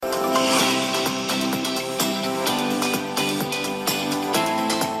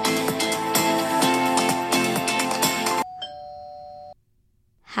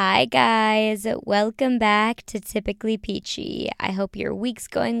Hi guys, welcome back to Typically Peachy. I hope your week's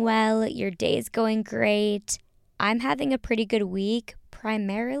going well, your day's going great. I'm having a pretty good week,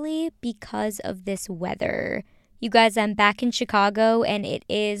 primarily because of this weather. You guys, I'm back in Chicago and it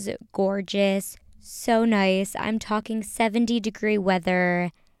is gorgeous, so nice. I'm talking 70-degree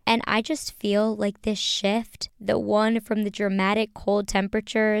weather. And I just feel like this shift, the one from the dramatic cold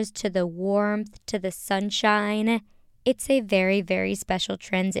temperatures to the warmth to the sunshine, it's a very, very special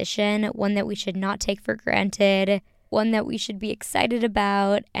transition, one that we should not take for granted, one that we should be excited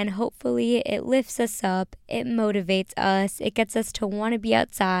about, and hopefully it lifts us up, it motivates us, it gets us to want to be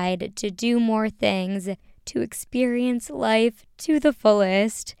outside, to do more things, to experience life to the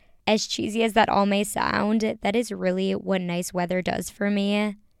fullest. As cheesy as that all may sound, that is really what nice weather does for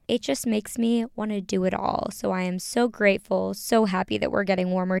me. It just makes me want to do it all. So I am so grateful, so happy that we're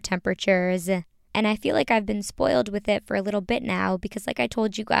getting warmer temperatures. And I feel like I've been spoiled with it for a little bit now because like I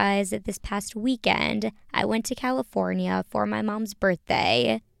told you guys, this past weekend, I went to California for my mom's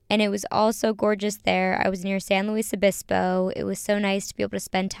birthday. And it was all so gorgeous there. I was near San Luis Obispo. It was so nice to be able to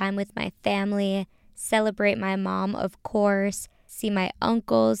spend time with my family, celebrate my mom, of course, see my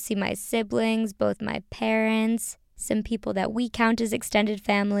uncles, see my siblings, both my parents, some people that we count as extended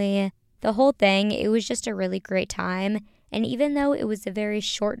family. The whole thing, it was just a really great time. And even though it was a very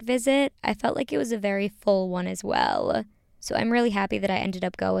short visit, I felt like it was a very full one as well. So I'm really happy that I ended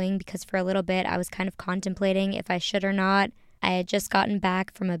up going because for a little bit I was kind of contemplating if I should or not. I had just gotten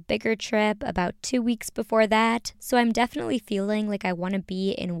back from a bigger trip about 2 weeks before that, so I'm definitely feeling like I want to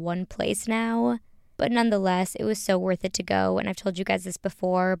be in one place now. But nonetheless, it was so worth it to go, and I've told you guys this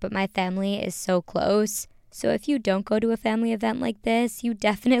before, but my family is so close. So if you don't go to a family event like this, you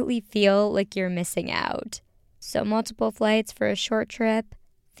definitely feel like you're missing out. So multiple flights for a short trip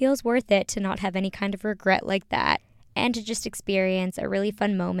feels worth it to not have any kind of regret like that and to just experience a really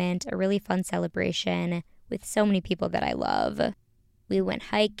fun moment, a really fun celebration with so many people that I love. We went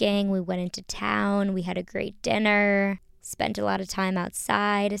hiking, we went into town, we had a great dinner, spent a lot of time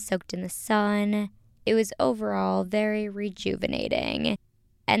outside, soaked in the sun. It was overall very rejuvenating.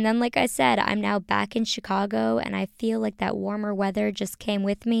 And then, like I said, I'm now back in Chicago and I feel like that warmer weather just came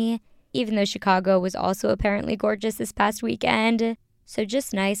with me, even though Chicago was also apparently gorgeous this past weekend. So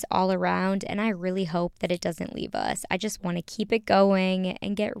just nice all around, and I really hope that it doesn't leave us. I just want to keep it going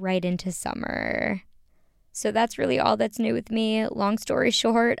and get right into summer. So that's really all that's new with me. Long story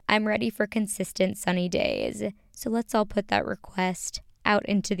short, I'm ready for consistent sunny days. So let's all put that request out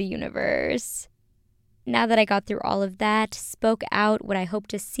into the universe. Now that I got through all of that, spoke out what I hope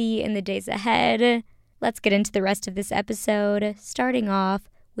to see in the days ahead, let's get into the rest of this episode, starting off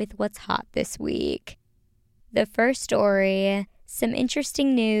with what's hot this week. The first story, some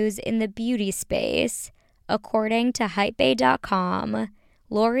interesting news in the beauty space. According to Hypebae.com,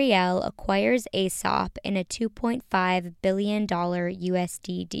 L'Oreal acquires Aesop in a $2.5 billion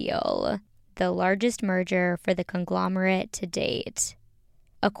USD deal, the largest merger for the conglomerate to date.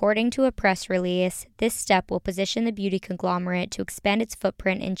 According to a press release, this step will position the beauty conglomerate to expand its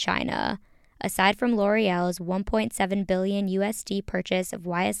footprint in China. Aside from L'Oreal's $1.7 billion USD purchase of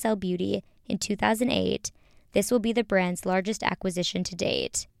YSL Beauty in 2008, this will be the brand's largest acquisition to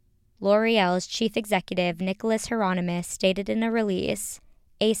date. L'Oreal's chief executive Nicholas Hieronymus stated in a release,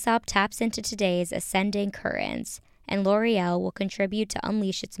 Aesop taps into today's ascending currents, and L'Oreal will contribute to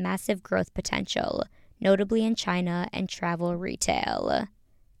unleash its massive growth potential, notably in China and travel retail.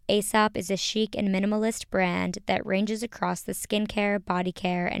 Aesop is a chic and minimalist brand that ranges across the skincare, body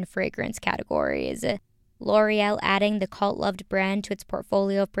care, and fragrance categories. L'Oreal adding the cult-loved brand to its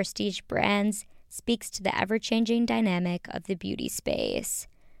portfolio of prestige brands speaks to the ever-changing dynamic of the beauty space.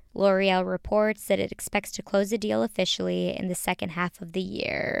 L'Oreal reports that it expects to close the deal officially in the second half of the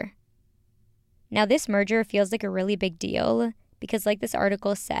year. Now, this merger feels like a really big deal because, like this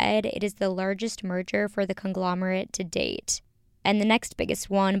article said, it is the largest merger for the conglomerate to date. And the next biggest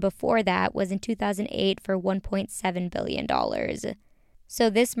one before that was in 2008 for $1.7 billion.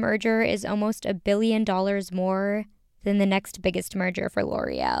 So this merger is almost $1 billion more than the next biggest merger for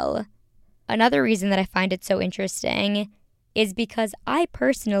L'Oreal. Another reason that I find it so interesting is because I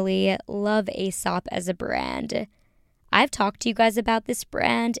personally love Aesop as a brand. I've talked to you guys about this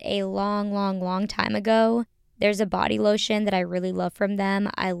brand a long time ago. There's a body lotion that I really love from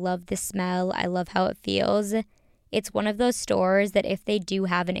them. I love the smell. I love how it feels. It's one of those stores that if they do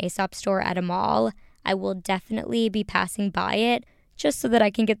have an Aesop store at a mall, I will definitely be passing by it just so that I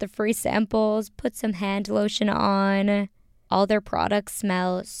can get the free samples, put some hand lotion on. All their products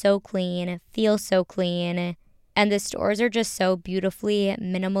smell so clean, feel so clean, and the stores are just so beautifully,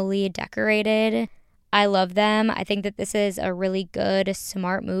 minimally decorated. I love them. I think that this is a really good,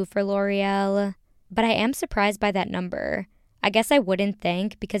 smart move for L'Oreal. But I am surprised by that number. I guess I wouldn't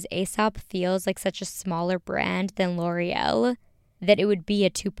think, because Aesop feels like such a smaller brand than L'Oreal, that it would be a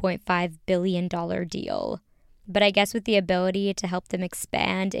 $2.5 billion deal. But I guess with the ability to help them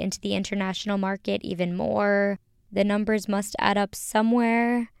expand into the international market even more, the numbers must add up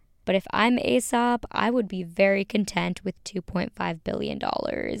somewhere. But if I'm Aesop, I would be very content with $2.5 billion.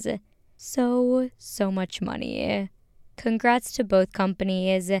 So much money. Congrats to both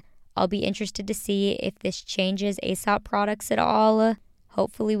companies. I'll be interested to see if this changes Aesop products at all.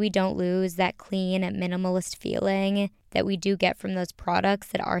 Hopefully we don't lose that clean, minimalist feeling that we do get from those products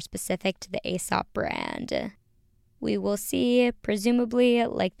that are specific to the Aesop brand. We will see, presumably,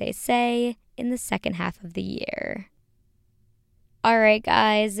 like they say, in the second half of the year. Alright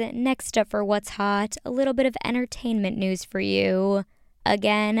guys, next up for What's Hot, a little bit of entertainment news for you.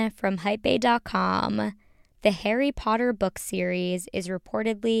 Again, from hypebae.com, the Harry Potter book series is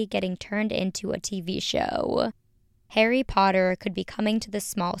reportedly getting turned into a TV show. Harry Potter could be coming to the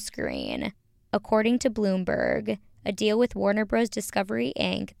small screen. According to Bloomberg, a deal with Warner Bros. Discovery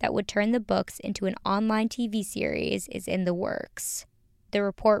Inc. that would turn the books into an online TV series is in the works. The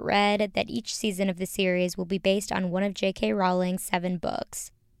report read that each season of the series will be based on one of J.K. Rowling's 7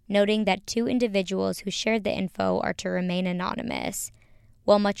 books, noting that 2 individuals who shared the info are to remain anonymous.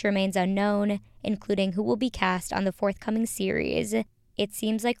 While much remains unknown, including who will be cast on the forthcoming series, it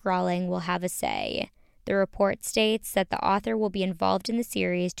seems like Rowling will have a say. The report states that the author will be involved in the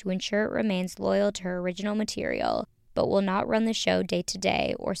series to ensure it remains loyal to her original material, but will not run the show day to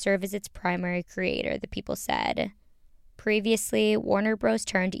day or serve as its primary creator, the people said. Previously, Warner Bros.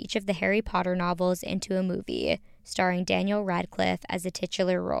 Turned each of the Harry Potter novels into a movie, starring Daniel Radcliffe as a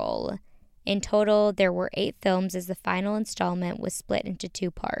titular role. In total, there were 8 films as the final installment was split into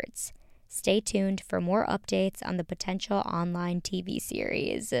 2 parts. Stay tuned for more updates on the potential online TV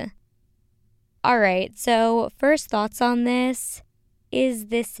series. Alright, so first thoughts on this. Is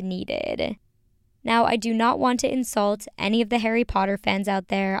this needed? Now, I do not want to insult any of the Harry Potter fans out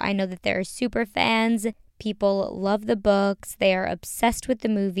there. I know that there are super fans. People love the books. They are obsessed with the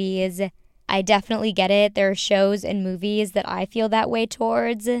movies. I definitely get it. There are shows and movies that I feel that way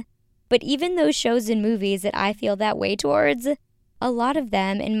towards. But even those shows and movies that I feel that way towards, a lot of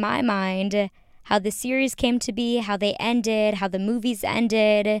them, in my mind, how the series came to be, how they ended, how the movies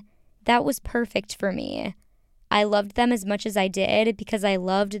ended, that was perfect for me. I loved them as much as I did because I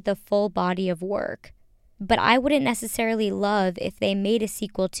loved the full body of work. But I wouldn't necessarily love if they made a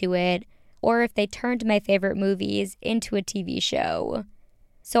sequel to it or if they turned my favorite movies into a TV show.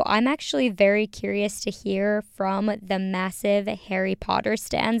 So I'm actually very curious to hear from the massive Harry Potter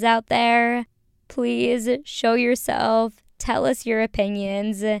stans out there. Please show yourself, tell us your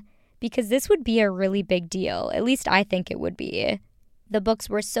opinions, because this would be a really big deal. At least I think it would be. The books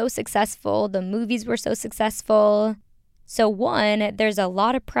were so successful, the movies were so successful. So one, there's a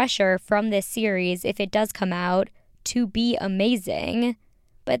lot of pressure from this series, if it does come out, to be amazing.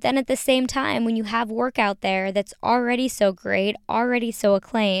 But then at the same time, when you have work out there that's already so great, already so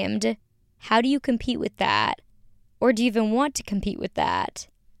acclaimed, how do you compete with that? Or do you even want to compete with that?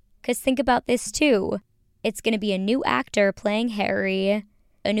 Because think about this too. It's going to be a new actor playing Harry,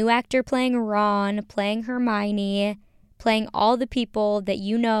 a new actor playing Ron, playing Hermione, playing all the people that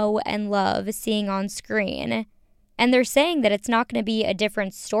you know and love seeing on screen. And they're saying that it's not going to be a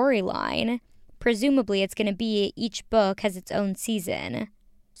different storyline. Presumably, it's going to be each book has its own season.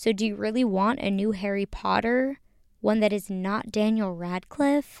 So do you really want a new Harry Potter? One that is not Daniel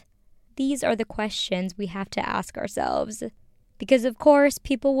Radcliffe? These are the questions we have to ask ourselves. Because of course,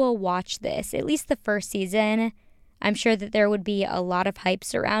 people will watch this, at least the first season. I'm sure that there would be a lot of hype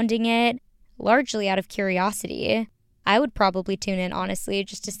surrounding it, largely out of curiosity. I would probably tune in, honestly,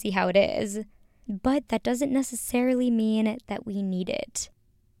 just to see how it is. But that doesn't necessarily mean that we need it.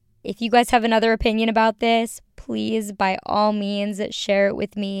 If you guys have another opinion about this, please, by all means, share it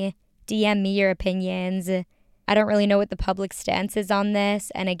with me. DM me your opinions. I don't really know what the public stance is on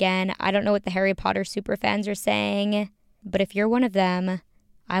this. And again, I don't know what the Harry Potter superfans are saying. But if you're one of them,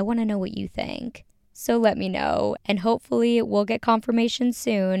 I want to know what you think. So let me know. And hopefully we'll get confirmation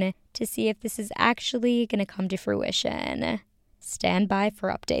soon to see if this is actually going to come to fruition. Stand by for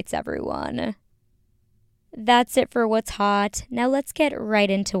updates, everyone. That's it for what's hot. Now let's get right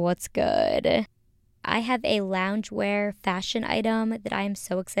into what's good. I have a loungewear fashion item that I am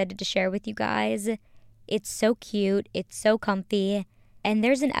so excited to share with you guys. It's so cute, it's so comfy, and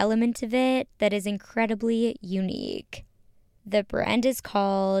there's an element of it that is incredibly unique. The brand is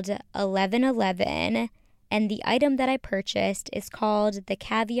called 1111, And the item that I purchased is called the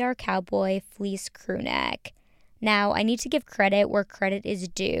Caviar Cowboy Fleece Crewneck. Now, I need to give credit where credit is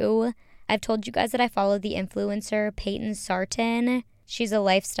due. I've told you guys that I follow the influencer Peyton Sarton. She's a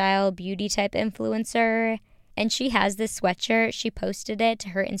lifestyle beauty type influencer, and she has this sweatshirt. She posted it to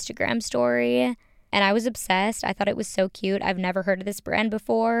her Instagram story, and I was obsessed. I thought it was so cute. I've never heard of this brand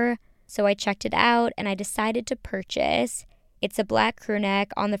before, so I checked it out, and I decided to purchase. It's a black crew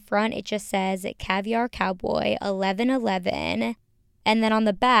neck. On the front, it just says Caviar Cowboy 1111, and then on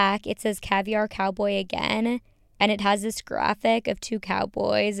the back, it says Caviar Cowboy again. And it has this graphic of two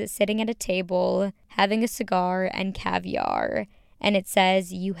cowboys sitting at a table, having a cigar and caviar. And it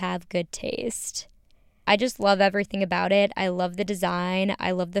says, "You have good taste." I just love everything about it. I love the design. I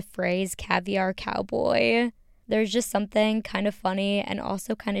love the phrase caviar cowboy. There's just something kind of funny and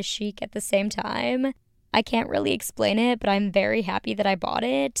also kind of chic at the same time. I can't really explain it, but I'm very happy that I bought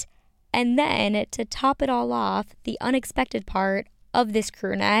it. And then, to top it all off, the unexpected part of this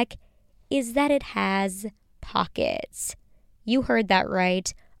crew neck is that it has pockets. You heard that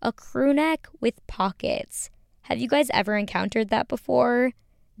right. A crew neck with pockets. Have you guys ever encountered that before?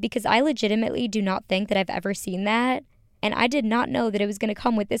 Because I legitimately do not think that I've ever seen that. And I did not know that it was going to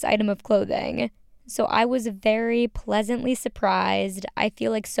come with this item of clothing. So I was very pleasantly surprised. I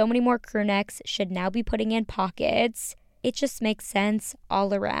feel like so many more crew necks should now be putting in pockets. It just makes sense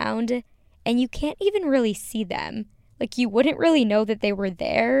all around. And you can't even really see them. Like, you wouldn't really know that they were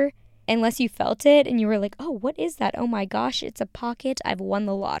there unless you felt it and you were like, oh, what is that? Oh my gosh, it's a pocket. I've won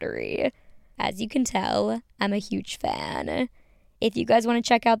the lottery. As you can tell, I'm a huge fan. If you guys want to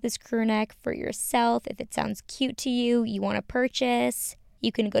check out this crew neck for yourself, if it sounds cute to you, you want to purchase,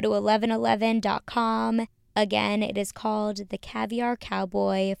 you can go to 1111.com. Again, it is called the Caviar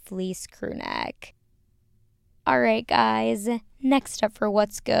Cowboy Fleece Crew Neck. All right, guys, next up for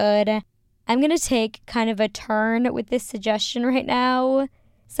What's Good. I'm going to take kind of a turn with this suggestion right now.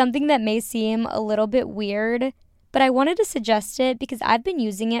 Something that may seem a little bit weird, but I wanted to suggest it because I've been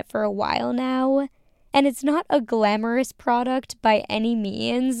using it for a while now, and it's not a glamorous product by any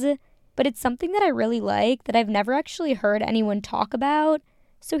means, but it's something that I really like that I've never actually heard anyone talk about,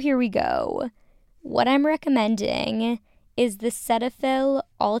 so here we go. What I'm recommending is the Cetaphil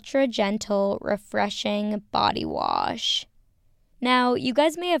Ultra Gentle Refreshing Body Wash. Now, you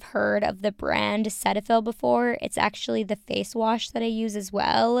guys may have heard of the brand Cetaphil before. It's actually the face wash that I use as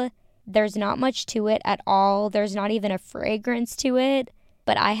well. There's not much to it at all. There's not even a fragrance to it,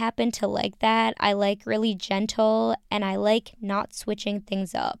 but I happen to like that. I like really gentle, and I like not switching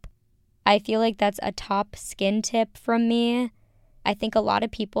things up. I feel like that's a top skin tip from me. I think a lot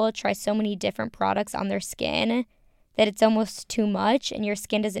of people try so many different products on their skin that it's almost too much and your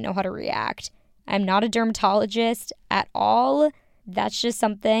skin doesn't know how to react. I'm not a dermatologist at all. That's just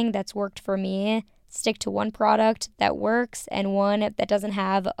something that's worked for me. Stick to one product that works and one that doesn't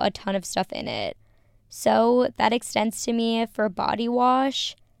have a ton of stuff in it. So that extends to me for body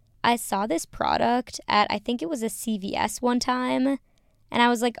wash. I saw this product at, I think it was a CVS one time, and I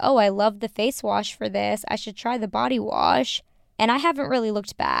was like, oh, I love the face wash for this. I should try the body wash. And I haven't really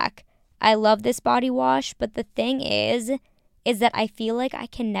looked back. I love this body wash, but the thing is that I feel like I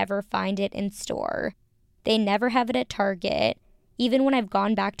can never find it in store. They never have it at Target. Even when I've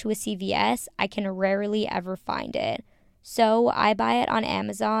gone back to a CVS, I can rarely ever find it. So I buy it on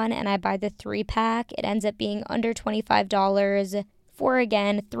Amazon, and I buy the 3-pack. It ends up being under $25 for,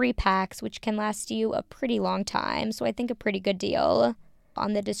 again, 3 packs, which can last you a pretty long time. So I think a pretty good deal.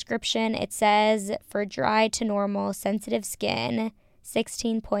 On the description, it says, for dry to normal sensitive skin,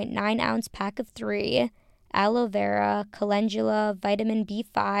 16.9 ounce pack of 3, aloe vera, calendula, vitamin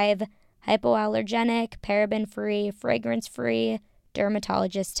B5, hypoallergenic, paraben-free, fragrance-free,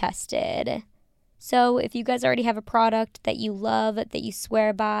 dermatologist tested. So if you guys already have a product that you love, that you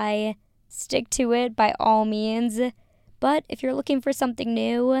swear by, stick to it by all means. But if you're looking for something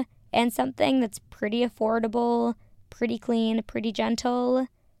new and something that's pretty affordable, pretty clean, pretty gentle,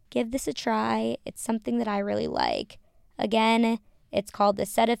 give this a try. It's something that I really like. Again, it's called the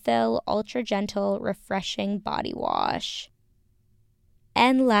Cetaphil Ultra Gentle Refreshing Body Wash.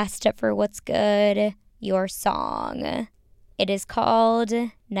 And last up for What's Good, your song. It is called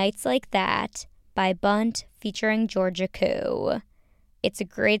Nights Like That by Bunt featuring Georgia Koo. It's a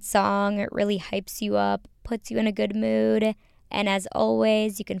great song. It really hypes you up, puts you in a good mood. And as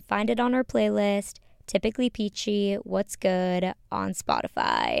always, you can find it on our playlist, Typically Peachy, What's Good, on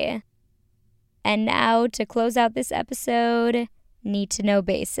Spotify. And now, to close out this episode, need to know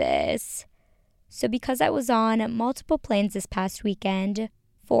basis. So because I was on multiple planes this past weekend,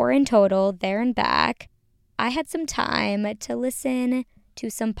 4 in total, there and back, I had some time to listen to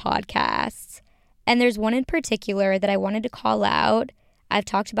some podcasts. And there's one in particular that I wanted to call out. I've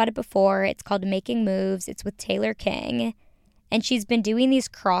talked about it before. It's called Making Moves. It's with Taylor King. And she's been doing these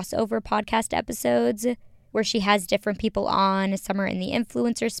crossover podcast episodes where she has different people on. Some are in the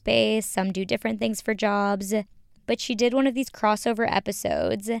influencer space. Some do different things for jobs. But she did one of these crossover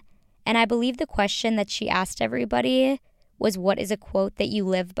episodes. And I believe the question that she asked everybody was, what is a quote that you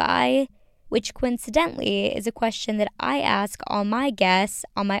live by? Which coincidentally is a question that I ask all my guests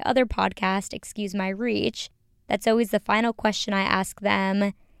on my other podcast, Excuse My Reach. That's always the final question I ask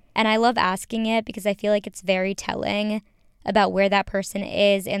them. And I love asking it because I feel like it's very telling about where that person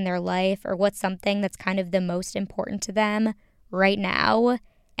is in their life or what's something that's kind of the most important to them right now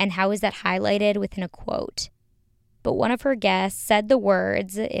and how is that highlighted within a quote. But one of her guests said the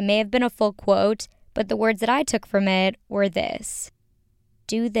words, it may have been a full quote, but the words that I took from it were this: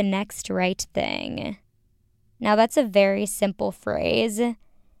 do the next right thing. Now that's a very simple phrase,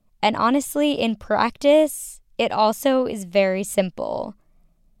 and honestly, in practice, it also is very simple.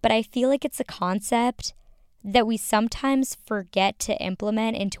 But I feel like it's a concept that we sometimes forget to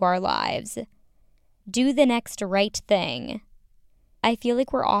implement into our lives. Do the next right thing. I feel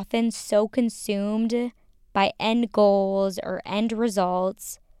like we're often so consumed by end goals or end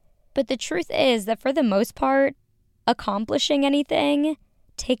results, but the truth is that for the most part, accomplishing anything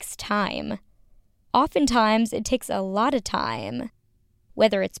takes time. Oftentimes, it takes a lot of time.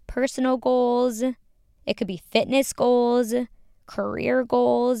 Whether it's personal goals, it could be fitness goals, career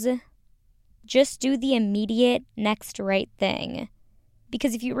goals. Just do the immediate next right thing.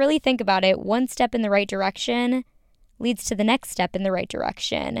 Because if you really think about it, one step in the right direction leads to the next step in the right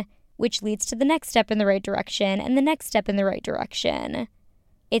direction, which leads to the next step in the right direction and the next step in the right direction.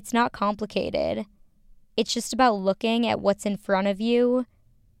 It's not complicated. It's just about looking at what's in front of you,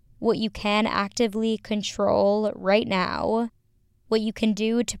 what you can actively control right now, what you can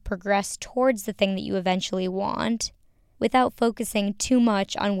do to progress towards the thing that you eventually want, without focusing too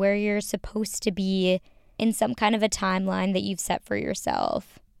much on where you're supposed to be in some kind of a timeline that you've set for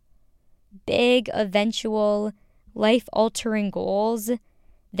yourself. Big, eventual, life-altering goals,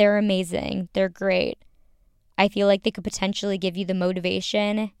 they're amazing. They're great. I feel like they could potentially give you the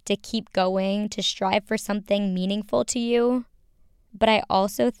motivation to keep going, to strive for something meaningful to you. But I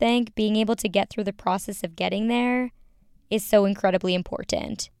also think being able to get through the process of getting there is so incredibly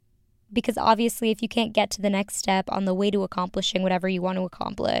important. Because obviously, if you can't get to the next step on the way to accomplishing whatever you want to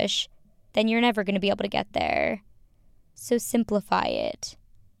accomplish, then you're never going to be able to get there. So simplify it.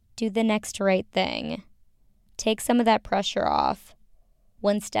 Do the next right thing. Take some of that pressure off.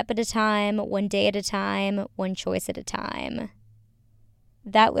 One step at a time, one day at a time, one choice at a time.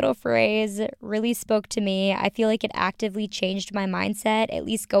 That little phrase really spoke to me. I feel like it actively changed my mindset, at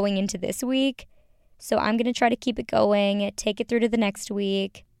least going into this week. So I'm going to try to keep it going, take it through to the next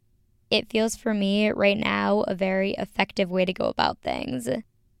week. It feels for me right now a very effective way to go about things.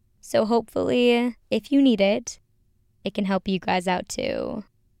 So hopefully, if you need it, it can help you guys out too.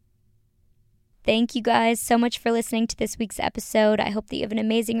 Thank you guys so much for listening to this week's episode. I hope that you have an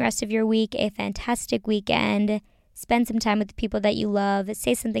amazing rest of your week, a fantastic weekend. Spend some time with the people that you love.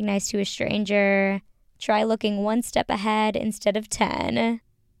 Say something nice to a stranger. Try looking one step ahead instead of 10.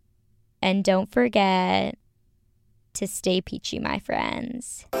 And don't forget to stay peachy, my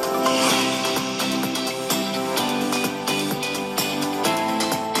friends.